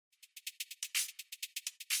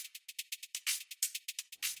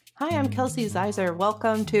Hi, I'm Kelsey Zeiser.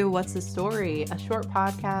 Welcome to What's the Story, a short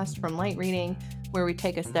podcast from Light Reading where we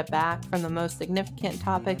take a step back from the most significant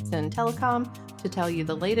topics in telecom to tell you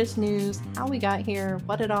the latest news, how we got here,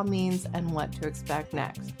 what it all means, and what to expect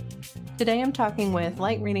next. Today I'm talking with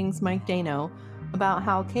Light Reading's Mike Dano about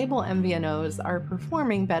how cable MVNOs are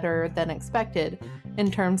performing better than expected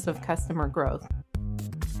in terms of customer growth.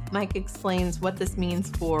 Mike explains what this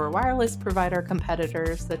means for wireless provider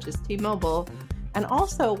competitors such as T-Mobile, and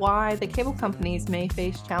also why the cable companies may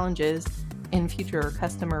face challenges in future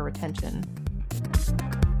customer retention.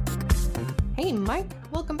 Hey, Mike,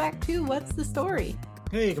 welcome back to What's the Story?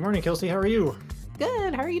 Hey, good morning, Kelsey. How are you?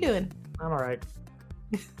 Good. How are you doing? I'm all right.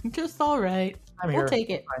 Just all right. I'm here. We'll take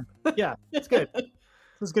it. Fine. Yeah, it's good. It's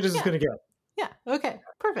as good as it's going to get. Yeah. Okay.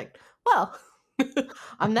 Perfect. Well,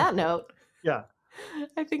 on that note, Yeah.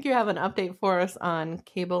 I think you have an update for us on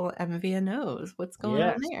cable MVNOs. What's going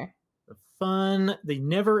on there? The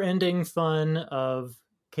never-ending fun of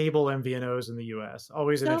cable MVNOs in the U.S.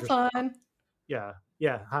 Always an So interesting. fun. Yeah.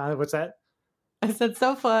 What's that? I said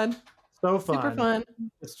so fun. So fun. Super fun.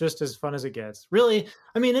 It's just as fun as it gets. Really,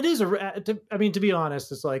 I mean, it is to be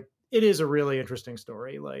honest, it's like it is a really interesting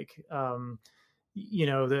story. Like,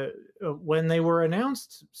 when they were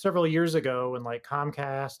announced several years ago, when like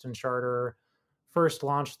Comcast and Charter first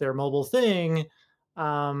launched their mobile thing,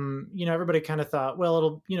 everybody kind of thought,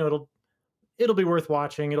 well, it'll be worth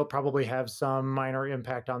watching. It'll probably have some minor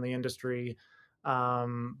impact on the industry.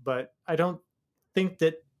 But I don't think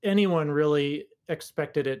that anyone really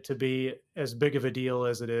expected it to be as big of a deal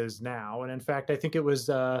as it is now. And in fact, I think it was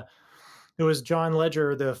John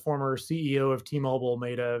Legere, the former CEO of T-Mobile,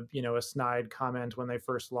 made a snide comment when they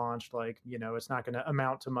first launched, like, it's not going to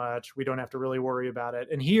amount to much. We don't have to really worry about it.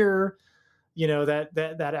 And here,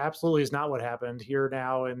 that absolutely is not what happened. Here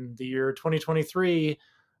now in the year 2023,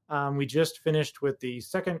 we just finished with the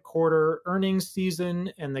second quarter earnings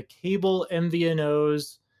season, and the cable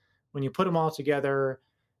MVNOs, when you put them all together,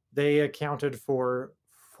 they accounted for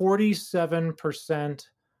 47%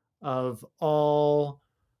 of all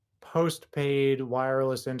postpaid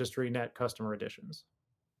wireless industry net customer additions.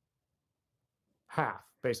 Half,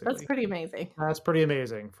 basically. That's pretty amazing. That's pretty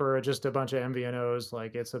amazing for just a bunch of MVNOs.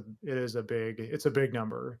 Like it's a big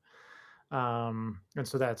number. And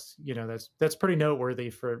so that's pretty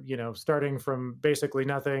noteworty for, starting from basically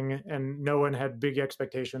nothing and no one had big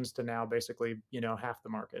expectations to now basically, half the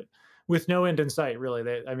market with no end in sight, really.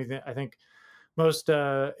 I think most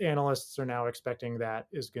analysts are now expecting that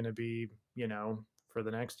is going to be, for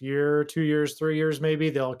the next year, 2 years, 3 years, maybe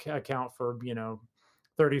they'll account for,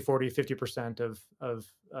 30, 40, 50% of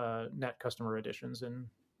net customer additions in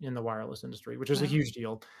the wireless industry, which is a huge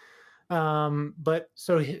deal. But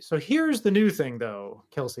so here's the new thing though,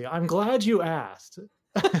 Kelsey, I'm glad you asked.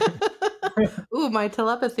 Ooh, my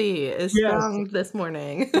telepathy is strong this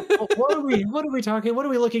morning. What are we talking? What are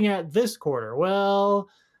we looking at this quarter? Well,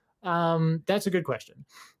 that's a good question.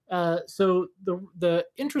 So the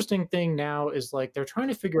interesting thing now is like, they're trying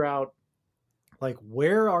to figure out like,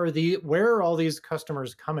 where are all these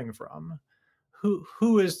customers coming from?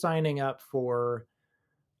 Who is signing up for,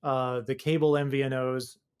 the cable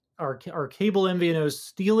MVNOs? Are cable MVNOs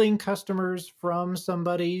stealing customers from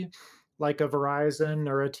somebody like a Verizon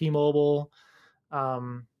or a T-Mobile?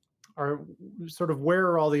 Are sort of, where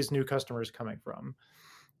are all these new customers coming from?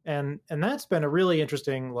 And that's been a really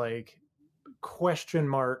interesting like question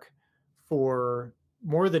mark for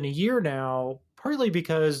more than a year now, partly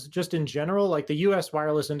because just in general, like the US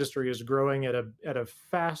wireless industry is growing at a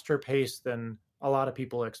faster pace than a lot of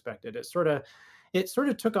people expected. It sort of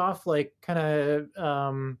took off like kind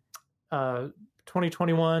of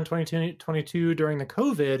 2021, 2022 during the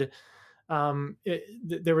COVID.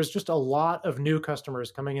 There was just a lot of new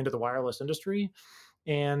customers coming into the wireless industry,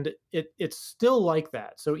 and it's still like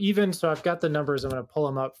that. So I've got the numbers. I'm going to pull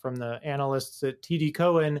them up from the analysts at TD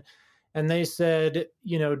Cowen, and they said,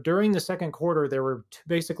 during the second quarter, there were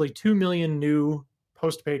basically 2 million new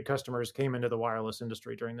postpaid customers came into the wireless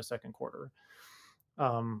industry during the second quarter,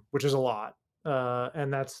 which is a lot.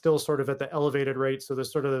 And that's still sort of at the elevated rate. So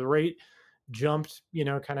the rate jumped,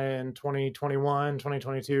 kind of in 2021,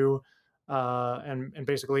 2022. And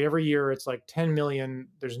basically every year it's like 10 million,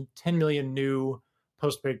 there's 10 million new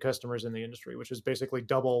postpaid customers in the industry, which is basically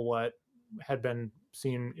double what had been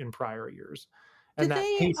seen in prior years. And that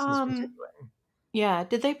pace is continuing. Yeah.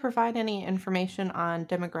 Did they provide any information on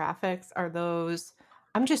demographics?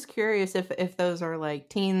 I'm just curious if those are like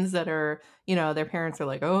teens that are, their parents are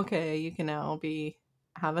like, oh, okay, you can now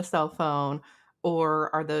have a cell phone,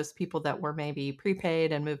 or are those people that were maybe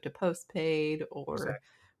prepaid and moved to postpaid, or Exactly.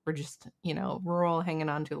 were just, rural hanging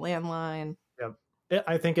on to landline? Yep.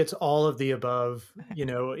 I think it's all of the above,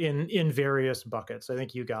 in various buckets. I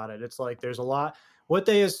think you got it. It's like there's a lot. What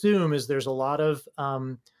they assume is there's a lot of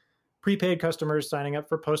prepaid customers signing up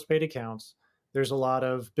for postpaid accounts. There's a lot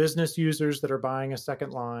of business users that are buying a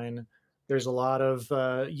second line. There's a lot of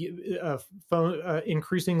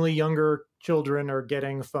increasingly younger children are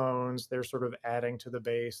getting phones. They're sort of adding to the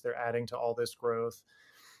base. They're adding to all this growth.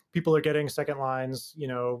 People are getting second lines,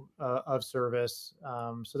 of service.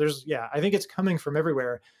 So I think it's coming from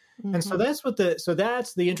everywhere. And so that's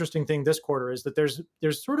the interesting thing this quarter is that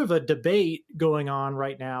there's sort of a debate going on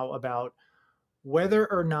right now about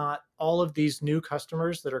whether or not all of these new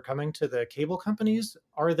customers that are coming to the cable companies,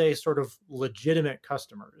 are they sort of legitimate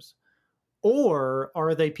customers? Or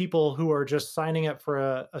are they people who are just signing up for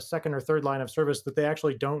a second or third line of service that they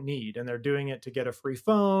actually don't need? And they're doing it to get a free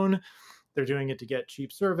phone. They're doing it to get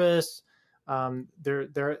cheap service. There's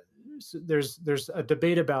a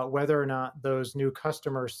debate about whether or not those new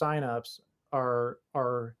customer signups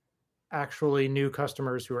are actually new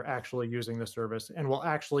customers who are actually using the service and will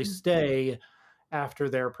actually stay after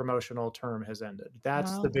their promotional term has ended.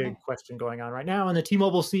 That's the big question going on right now. And the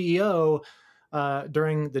T-Mobile CEO,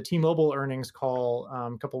 during the T-Mobile earnings call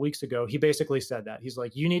a couple of weeks ago, he basically said that. He's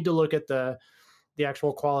like, you need to look at the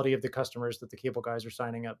actual quality of the customers that the cable guys are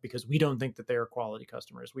signing up, because we don't think that they are quality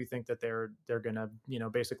customers. We think that they're going to,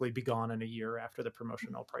 basically be gone in a year after the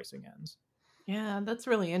promotional pricing ends. Yeah, that's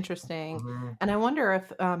really interesting. And I wonder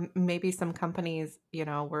if maybe some companies,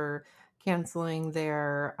 were canceling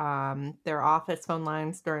their office phone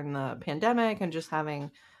lines during the pandemic and just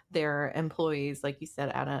having their employees, like you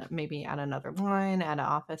said, maybe at another line, at an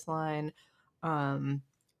office line.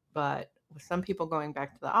 But with some people going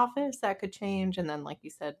back to the office, that could change. And then, like you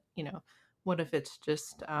said, what if it's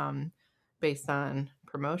just based on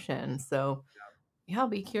promotion? So I'll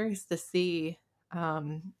be curious to see,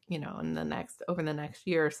 over the next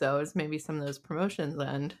year or so, as maybe some of those promotions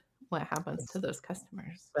end, what happens to those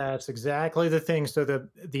customers. That's exactly the thing. So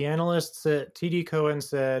the analysts at TD Cowen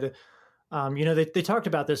said, they talked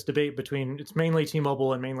about this debate between, it's mainly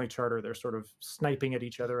T-Mobile and mainly Charter. They're sort of sniping at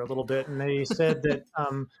each other a little bit. And they said that,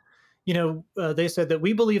 they said that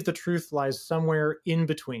we believe the truth lies somewhere in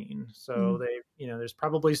between. So there's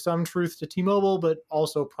probably some truth to T-Mobile, but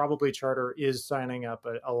also probably Charter is signing up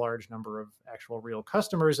a large number of actual real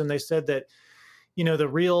customers. And they said that,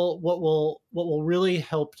 what will really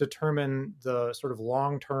help determine the sort of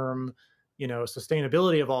long-term,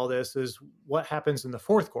 sustainability of all this is what happens in the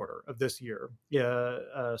fourth quarter of this year.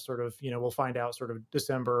 We'll find out sort of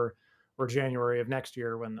December or January of next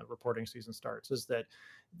year when the reporting season starts. Is that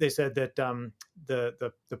they said that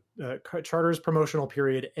the Charter's promotional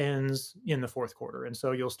period ends in the fourth quarter, and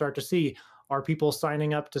so you'll start to see, are people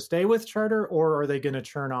signing up to stay with Charter, or are they going to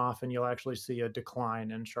churn off, and you'll actually see a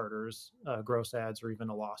decline in Charter's gross adds or even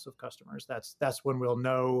a loss of customers. That's when we'll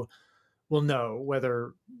know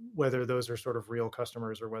whether those are sort of real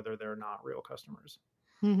customers or whether they're not real customers.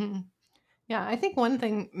 Mm-hmm. Yeah, I think one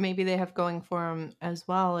thing maybe they have going for them as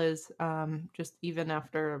well is just even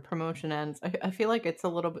after promotion ends, I feel like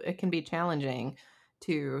it can be challenging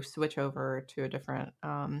to switch over to a different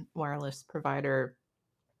wireless provider,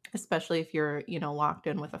 especially if you're, locked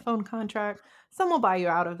in with a phone contract. Some will buy you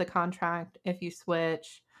out of the contract if you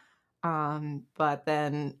switch. But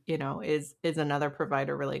then, is another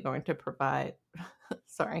provider really going to provide?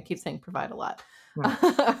 Sorry, I keep saying provide a lot.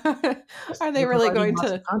 Are they really going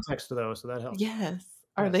to context though? So that helps. Yes.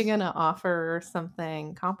 Are they going to offer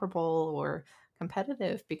something comparable or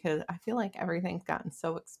competitive? Because I feel like everything's gotten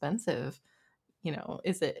so expensive.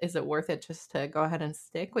 Is it worth it just to go ahead and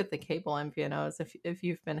stick with the cable MVNOs if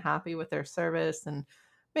you've been happy with their service, and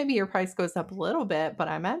maybe your price goes up a little bit, but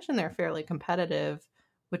I imagine they're fairly competitive,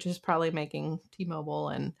 which is probably making T-Mobile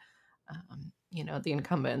and the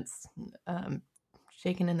incumbents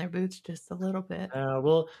shaking in their boots just a little bit.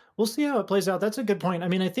 We'll see how it plays out. That's a good point. I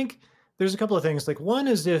mean, I think there's a couple of things. Like, one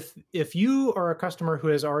is if you are a customer who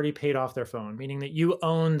has already paid off their phone, meaning that you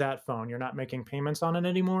own that phone, you're not making payments on it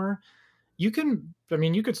anymore, you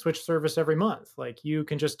could switch service every month. Like, you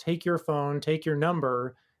can just take your phone, take your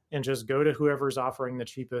number, and just go to whoever's offering the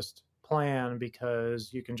cheapest plan,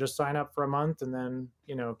 because you can just sign up for a month and then,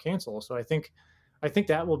 cancel. So I think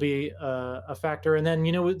that will be a factor. And then,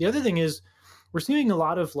 the other thing is, we're seeing a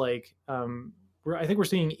lot of I think we're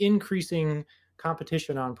seeing increasing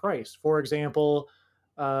competition on price. For example,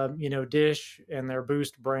 Dish and their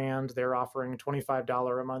Boost brand, they're offering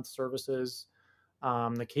 $25 a month services.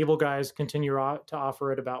 The cable guys continue to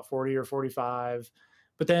offer it about $40 or $45.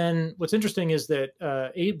 But then what's interesting is that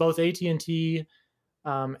both AT&T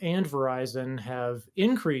and Verizon have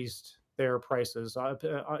increased their prices,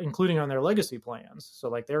 including on their legacy plans. So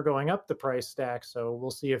like they're going up the price stack. So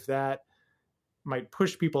we'll see if that might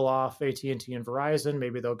push people off AT&T and Verizon.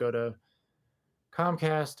 Maybe they'll go to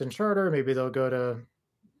Comcast and Charter. Maybe they'll go to,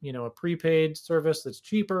 a prepaid service that's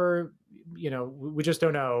cheaper. We just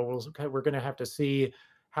don't know. We're going to have to see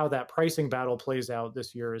how that pricing battle plays out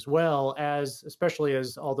this year, as well as, especially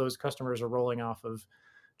as all those customers are rolling off of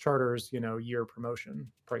Charter's, year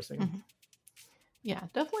promotion pricing. Mm-hmm. Yeah,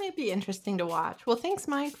 definitely be interesting to watch. Well, thanks,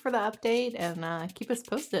 Mike, for the update, and keep us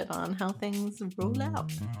posted on how things roll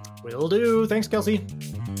out. Will do. Thanks, Kelsey.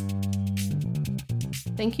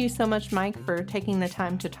 Thank you so much, Mike, for taking the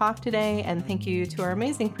time to talk today, and thank you to our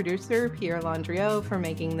amazing producer, Pierre Landriot, for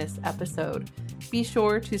making this episode. Be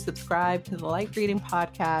sure to subscribe to the Light Reading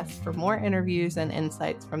Podcast for more interviews and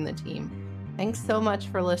insights from the team. Thanks so much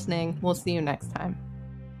for listening. We'll see you next time.